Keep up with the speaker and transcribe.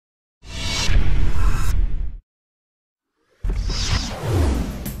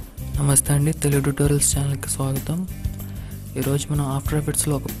నమస్తే అండి, తెలుగు ట్యూటోరియల్స్ ఛానల్కి స్వాగతం. ఈరోజు మనం ఆఫ్టర్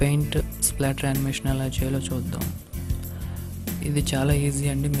ఎఫెక్ట్స్లో ఒక పెయింట్ స్ప్లాటర్ యానిమేషన్ ఎలా చేయాలో చూద్దాం. ఇది చాలా ఈజీ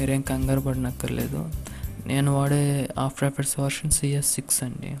అండి, మీరేం కంగారు పడనక్కర్లేదు. నేను వాడే ఆఫ్టర్ ఎఫెక్ట్స్ వర్షన్ CS6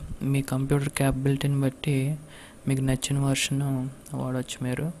 అండి. మీ కంప్యూటర్ క్యాపబిలిటీని బట్టి మీకు నచ్చిన వర్షన్ వాడవచ్చు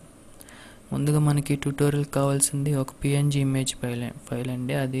మీరు. ముందుగా మనకి ట్యూటోరియల్ కావాల్సింది ఒక PNG ఇమేజ్ ఫైల్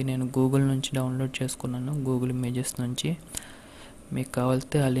అండి. అది నేను గూగుల్ నుంచి డౌన్లోడ్ చేసుకున్నాను, గూగుల్ ఇమేజెస్ నుంచి. మీకు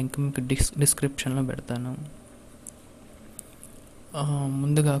కావాలితే ఆ లింక్ మీకు డిస్క్రిప్షన్లో పెడతాను.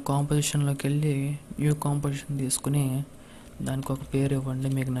 ముందుగా కాంపోజిషన్లోకి వెళ్ళి న్యూ కాంపోజిషన్ తీసుకుని దానికి ఒక పేరు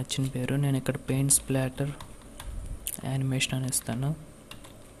ఇవ్వండి, మీకు నచ్చిన పేరు. నేను ఇక్కడ పెయింట్ స్ప్లాటర్ యానిమేషన్ అని ఇస్తాను.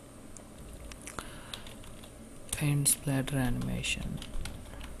 Paint splatter animation.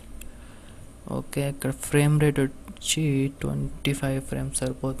 ఓకే, ఇక్కడ ఫ్రేమ్ రేట్ వచ్చి 25 ఫ్రేమ్స్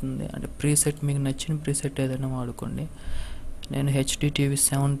సరిపోతుంది. అంటే ప్రీసెట్ మీకు నచ్చిన ప్రీసెట్ ఏదైనా వాడుకోండి. నేను HDTV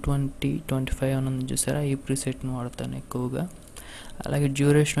 720/25 అని ఉంది చూసారా, ఈ ప్రీసెట్ని వాడతాను ఎక్కువగా. అలాగే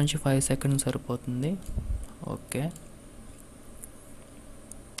డ్యూరేషన్ నుంచి 5 సెకండ్స్ సరిపోతుంది. ఓకే,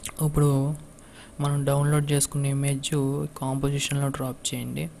 ఇప్పుడు మనం డౌన్లోడ్ చేసుకున్న ఇమేజ్ కాంపోజిషన్లో డ్రాప్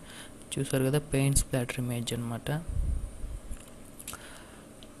చేయండి. చూసారు కదా, పెయింట్ స్ప్లాటర్ ఇమేజ్ అనమాట.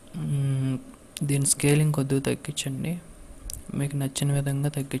 దీని స్కేలింగ్ కొద్దిగా తగ్గించండి, మీకు నచ్చిన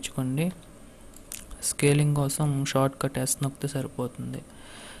విధంగా తగ్గించుకోండి. స్కేలింగ్ కోసం షార్ట్ కట్ S నొక్కితే సరిపోతుంది.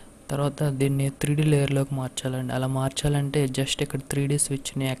 తర్వాత దీన్ని 3D లేయర్లోకి మార్చాలండి. అలా మార్చాలంటే జస్ట్ ఇక్కడ 3D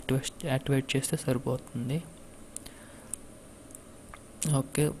స్విచ్ని యాక్టివేట్ చేస్తే సరిపోతుంది.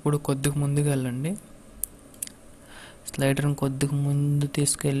 ఓకే, ఇప్పుడు కొద్దిగా ముందుకు వెళ్ళండి. స్లైడర్ని కొద్దిగా ముందు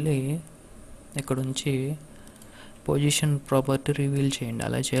తీసుకెళ్ళి ఇక్కడ నుంచి పొజిషన్ ప్రాపర్టీ రివీల్ చేయండి.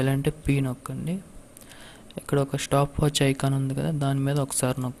 అలా చేయాలంటే P నొక్కండి. ఇక్కడ ఒక స్టాప్ వాచ్ ఐకాన్ ఉంది కదా, దాని మీద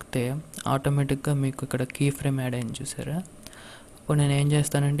ఒకసారి నొక్కితే ఆటోమేటిక్గా మీకు ఇక్కడ కీ ఫ్రేమ్ యాడ్ అయింది చూసారా. ఇప్పుడు నేను ఏం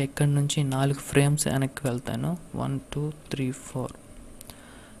చేస్తానంటే ఇక్కడ నుంచి 4 ఫ్రేమ్స్ వెనక్కి వెళ్తాను. 1 2 3 4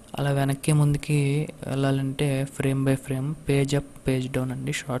 అలా వెనక్కి ముందుకి వెళ్ళాలంటే frame by frame page up page down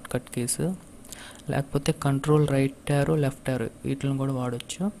అండి షార్ట్ కట్ కీస్. లేకపోతే control right arrow left arrow వీటిని కూడా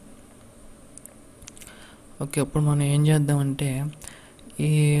వాడచ్చు. ఓకే, ఇప్పుడు మనం ఏం చేద్దామంటే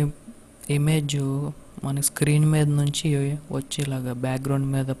ఈ ఇమేజ్ మన స్క్రీన్ మీద నుంచి వచ్చేలాగా బ్యాక్గ్రౌండ్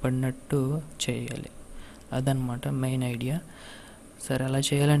మీద పడినట్టు చేయాలి. అదనమాట మెయిన్ ఐడియా. సరే, అలా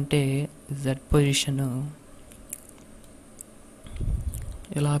చేయాలంటే Z పొజిషన్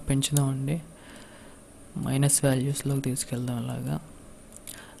ఇలా పెంచుదామండి, మైనస్ వాల్యూస్లోకి తీసుకెళ్దాం అలాగా.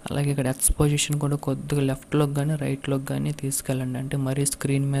 అలాగే ఇక్కడ X పొజిషన్ కూడా కొద్దిగా లెఫ్ట్లోకి కానీ రైట్లోకి కానీ తీసుకెళ్ళండి. అంటే మరీ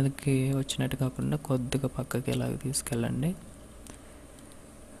స్క్రీన్ మీదకి వచ్చినట్టు కాకుండా కొద్దిగా పక్కకి ఇలాగ తీసుకెళ్ళండి.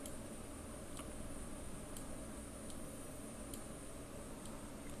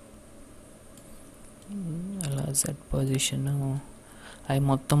 అలా Z పొజిషన్ అవి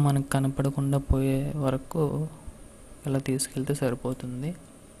మొత్తం మనకు కనపడకుండా పోయే వరకు ఇలా తీసుకెళ్తే సరిపోతుంది.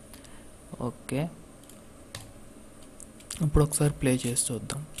 ఓకే, ఇప్పుడు ఒకసారి ప్లే చేసి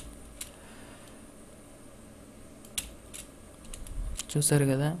చూద్దాం. చూసారు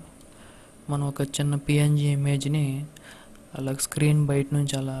కదా, మనం ఒక చిన్న PNG ఇమేజ్ని అలా స్క్రీన్ బయట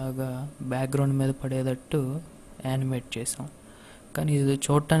నుంచి అలాగా బ్యాక్గ్రౌండ్ మీద పడేటట్టు యానిమేట్ చేసాం. కానీ ఇది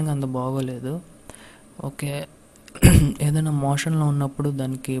చూడటానికి అంత బాగోలేదు. ఓకే, ఏదైనా మోషన్లో ఉన్నప్పుడు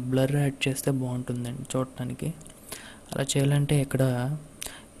దానికి బ్లర్ యాడ్ చేస్తే బాగుంటుందండి చూడటానికి. అలా చేయాలంటే ఇక్కడ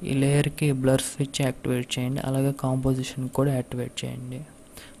ఈ లేయర్కి బ్లర్ స్విచ్ యాక్టివేట్ చేయండి. అలాగే కాంపోజిషన్ కూడా యాక్టివేట్ చేయండి.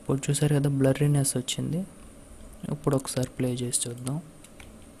 ఇప్పుడు చూసారు కదా, బ్లర్రీనెస్ వచ్చింది. ఇప్పుడు ఒకసారి ప్లే చేసి చూద్దాం.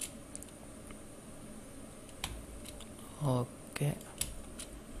 ఓకే,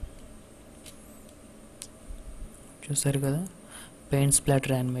 చూసారు కదా, పెయింట్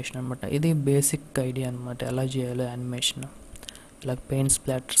స్ప్లాటర్ యానిమేషన్ అనమాట. ఇది బేసిక్ ఐడియా అనమాట, ఎలా చేయాలో యానిమేషన్. ఇలా పెయింట్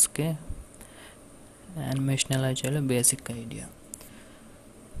స్ప్లాటర్స్కి యానిమేషన్ ఎలా చేయాలో బేసిక్ ఐడియా.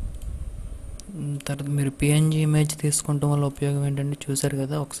 తర్వాత మీరు PNG ఇమేజ్ తీసుకుంటాం వల్ల ఉపయోగం ఏంటంటే చూసారు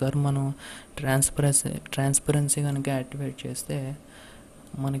కదా, ఒకసారి మనం ట్రాన్స్పరెన్సీ కనుక యాక్టివేట్ చేస్తే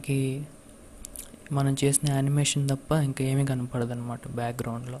మనకి మనం చేసిన యానిమేషన్ తప్ప ఇంకేమీ కనపడదు అనమాట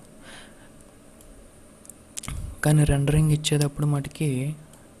బ్యాక్గ్రౌండ్లో. కానీ రెండరింగ్ ఇచ్చేటప్పుడు మటుకి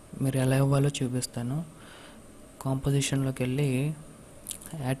మీరు ఎలా ఇవ్వాలో చూపిస్తాను. కాంపోజిషన్లోకి వెళ్ళి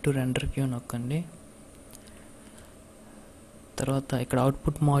యాడ్ టు రెండర్ క్యూ నొక్కండి. తర్వాత ఇక్కడ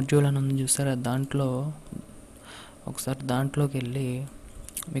అవుట్పుట్ మాడ్యూల్ అని ఉంది చూసారా, దాంట్లో ఒకసారి దాంట్లోకి వెళ్ళి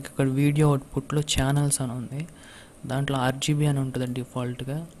మీకు ఇక్కడ వీడియో అవుట్పుట్లో ఛానల్స్ అని ఉంది. దాంట్లో RGB అని ఉంటుంది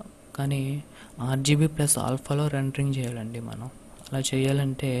డిఫాల్ట్గా. కానీ RGB ప్లస్ ఆల్ఫాలో రెండరింగ్ చేయాలండి మనం. అలా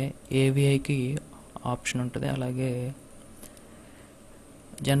చేయాలంటే AVIకి ఆప్షన్ ఉంటుంది. అలాగే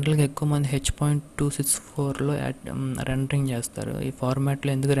జనరల్గా ఎక్కువ మంది H.264లో రెండరింగ్ చేస్తారు. ఈ ఫార్మాట్లో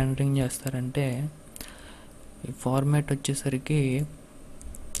ఎందుకు రెండరింగ్ చేస్తారంటే ఈ ఫార్మాట్ వచ్చేసరికి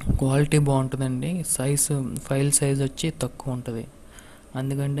క్వాలిటీ బాగుంటుందండి, ఫైల్ సైజ్ వచ్చి తక్కువ ఉంటుంది.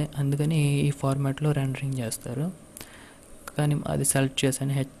 అందుకని ఈ ఫార్మాట్లో రెండరింగ్ చేస్తారు. కానీ అది సెలెక్ట్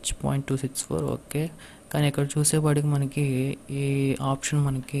చేశాను H.264 ఓకే. కానీ ఇక్కడ చూసేపాటికి మనకి ఈ ఆప్షన్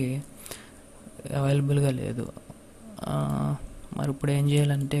మనకి అవైలబుల్గా లేదు. మరి ఇప్పుడు ఏం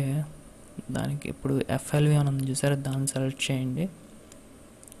చేయాలంటే దానికి ఇప్పుడు FLV అని ఉంది చూసారా, దాన్ని సెలెక్ట్ చేయండి.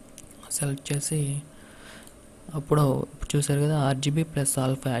 సెలెక్ట్ చేసి అప్పుడు చూసారు కదా RGB +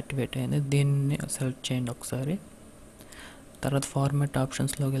 ఆల్ఫా యాక్టివేట్ అయింది, దీన్ని సెలెక్ట్ చేయండి ఒకసారి. తర్వాత ఫార్మాట్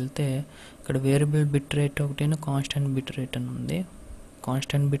ఆప్షన్స్లోకి వెళ్తే ఇక్కడ వేరియబుల్ బిట్ రేట్ ఒకటి, కాన్స్టెంట్ బిట్ రేట్ అని ఉంది.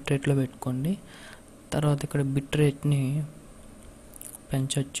 కాన్స్టెంట్ బిట్ రేట్లో పెట్టుకోండి. తర్వాత ఇక్కడ బిట్ రేట్ని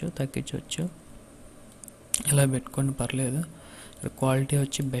పెంచవచ్చు, తగ్గించవచ్చు, ఇలా పెట్టుకోండి పర్లేదు. ఇక్కడ క్వాలిటీ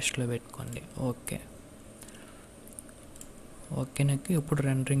వచ్చి బెస్ట్లో పెట్టుకోండి. ఓకేనకి ఇప్పుడు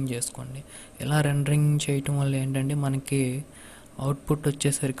రెండరింగ్ చేసుకోండి. ఇలా రెండరింగ్ చేయటం వల్ల ఏంటంటే మనకి అవుట్పుట్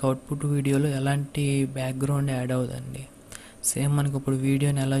వచ్చేసరికి అవుట్పుట్ వీడియోలో ఎలాంటి బ్యాక్గ్రౌండ్ యాడ్ అవ్వదండి. సేమ్ మనకి ఇప్పుడు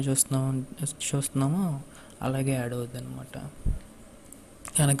వీడియోని ఎలా చూస్తున్నామో అలాగే యాడ్ అవుతుంది అనమాట.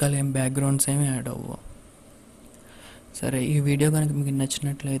 వెనకాల ఏం బ్యాక్గ్రౌండ్స్ ఏమి యాడ్ అవ్వవు. సరే, ఈ వీడియో కనుక మీకు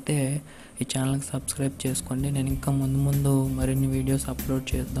నచ్చినట్లయితే ఈ ఛానల్కి సబ్స్క్రైబ్ చేసుకోండి. నేను ఇంకా ముందు మరిన్ని వీడియోస్ అప్లోడ్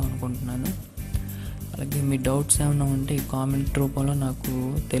చేద్దాం అనుకుంటున్నాను. అలాగే మీ డౌట్స్ ఏమైనా ఉంటే ఈ కామెంట్ రూపంలో నాకు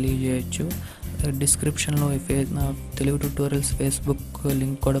తెలియజేయచ్చు. డిస్క్రిప్షన్లో నా తెలుగు ట్యూటోరియల్స్ ఫేస్బుక్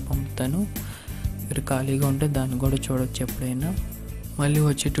లింక్ కూడా పంపుతాను. మీరు ఖాళీగా ఉంటే దాన్ని కూడా చూడవచ్చు ఎప్పుడైనా. మళ్ళీ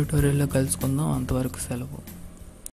వచ్చే ట్యూటోరియల్లో కలుసుకుందాం. అంతవరకు సెలవు.